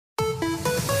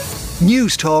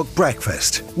News Talk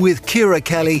Breakfast with Ciara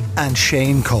Kelly and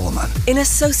Shane Coleman. In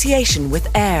association with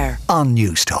AIR on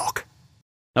News Talk.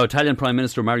 Now, Italian Prime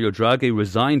Minister Mario Draghi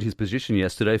resigned his position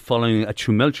yesterday following a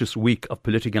tumultuous week of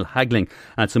political haggling,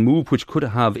 and it's a move which could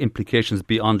have implications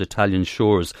beyond Italian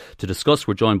shores. To discuss,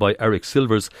 we're joined by Eric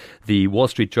Silvers, the Wall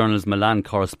Street Journal's Milan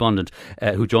correspondent,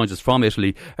 who joins us from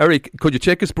Italy. Eric, could you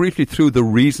take us briefly through the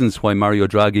reasons why Mario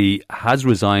Draghi has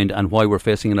resigned and why we're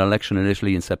facing an election in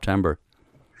Italy in September?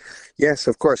 Yes,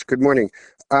 of course. Good morning.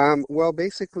 Well,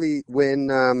 basically, when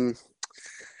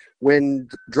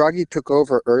Draghi took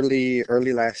over early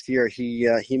last year,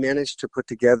 he managed to put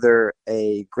together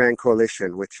a grand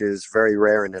coalition, which is very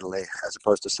rare in Italy as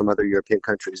opposed to some other European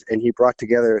countries. And he brought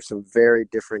together some very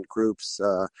different groups: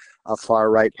 a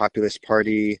far-right populist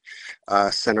party,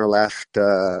 center-left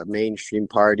mainstream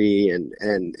party,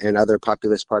 and other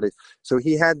populist parties. So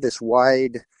he had this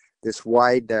wide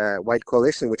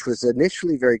coalition, which was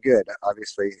initially very good.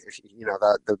 Obviously, you know,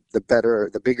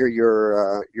 the bigger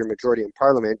your majority in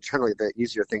parliament, generally the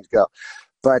easier things go.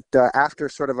 But after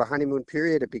sort of a honeymoon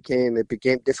period, it became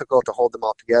difficult to hold them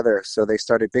all together. So they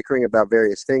started bickering about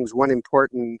various things. One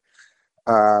important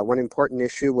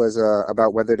issue was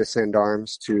about whether to send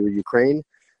arms to Ukraine.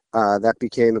 That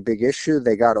became a big issue.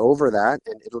 They got over that,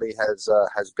 and Italy has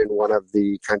been one of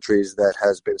the countries that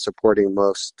has been supporting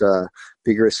most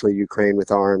vigorously Ukraine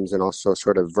with arms, and also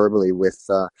sort of verbally with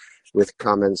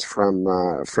comments from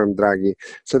Draghi.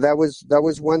 So that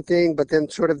was one thing. But then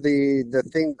sort of the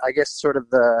thing, I guess, sort of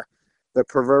the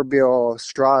proverbial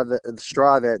straw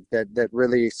that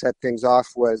really set things off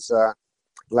was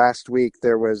last week.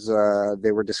 They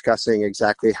were discussing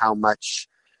exactly how much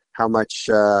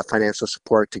financial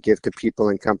support to give to people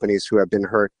and companies who have been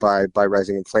hurt by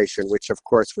rising inflation, which of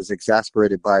course was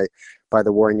exacerbated by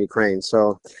the war in Ukraine.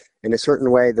 So in a certain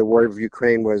way, the war of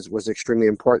Ukraine was extremely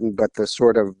important, but the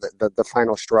sort of the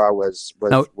final straw was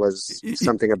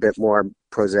something a bit more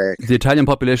prosaic. The Italian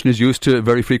population is used to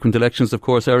very frequent elections, of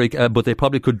course, Eric, but they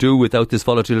probably could do without this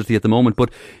volatility at the moment.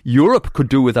 But Europe could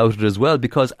do without it as well,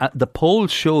 because the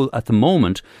polls show at the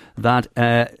moment that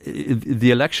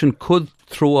the election could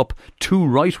throw up two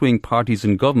right-wing parties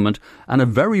in government and a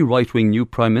very right-wing new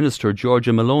Prime Minister,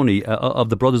 Giorgia Meloni, of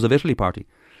the Brothers of Italy party.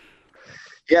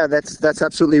 Yeah, that's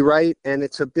absolutely right, and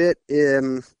it's a bit,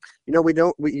 if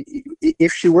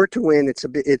she were to win, it's a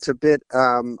bit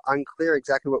unclear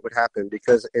exactly what would happen,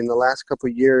 because in the last couple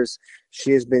of years,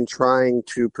 she has been trying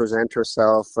to present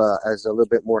herself as a little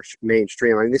bit more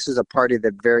mainstream. I mean, this is a party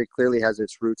that very clearly has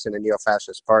its roots in a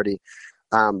neo-fascist party.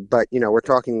 But we're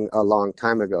talking a long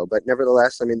time ago. But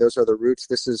nevertheless, I mean, those are the roots.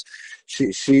 This is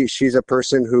she's a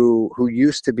person who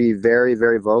used to be very,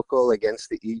 very vocal against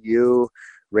the EU,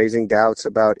 raising doubts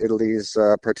about Italy's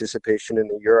participation in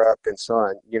Europe and so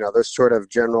on. You know, those sort of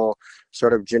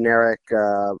generic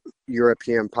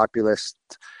European populist,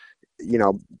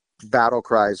 battle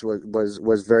cries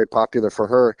was very popular for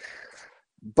her.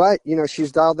 But,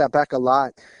 she's dialed that back a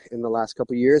lot in the last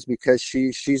couple of years, because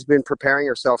she's been preparing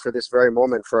herself for this very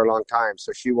moment for a long time.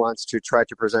 So she wants to try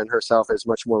to present herself as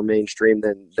much more mainstream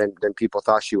than people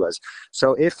thought she was.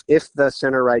 So if the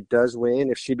center right does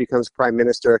win, if she becomes prime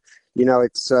minister,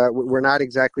 it's we're not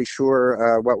exactly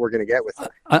sure what we're going to get with her.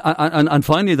 And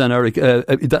finally then, Eric,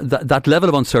 that level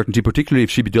of uncertainty, particularly if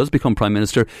she does become prime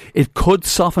minister, it could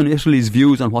soften Italy's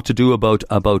views on what to do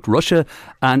about Russia,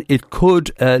 and it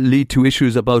could lead to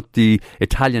issues about the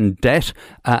Italian debt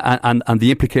and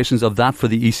the implications of that for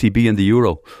the ECB and the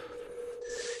euro.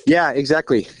 Yeah,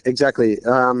 exactly.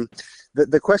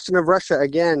 The question of Russia,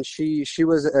 again, she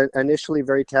was initially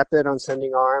very tepid on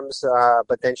sending arms,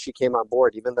 but then she came on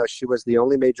board. Even though she was the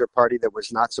only major party that was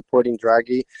not supporting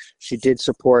Draghi, she did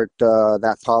support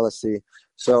that policy.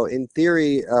 So in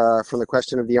theory, from the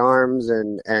question of the arms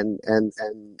and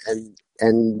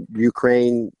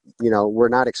Ukraine, we're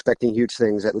not expecting huge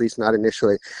things, at least not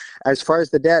initially. As far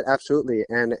as the debt, absolutely,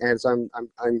 and as I'm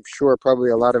sure probably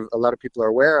a lot of people are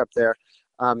aware up there.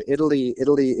 Italy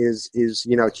is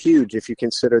huge if you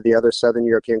consider the other southern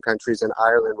European countries and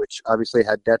Ireland, which obviously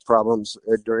had debt problems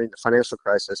during the financial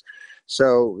crisis.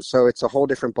 So it's a whole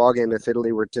different ballgame if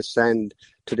Italy were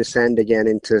to descend again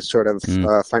into sort of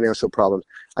financial problems.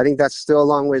 I think that's still a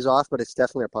long ways off, but it's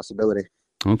definitely a possibility.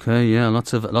 Okay, yeah,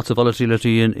 lots of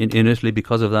volatility in Italy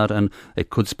because of that, and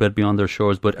it could spread beyond their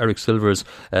shores. But Eric Silvers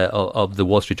of the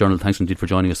Wall Street Journal, thanks indeed for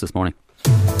joining us this morning.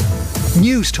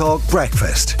 News Talk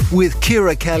Breakfast with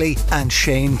Ciara Kelly and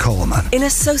Shane Coleman. In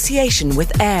association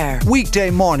with AIR. Weekday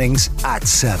mornings at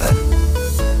 7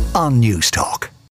 on News Talk.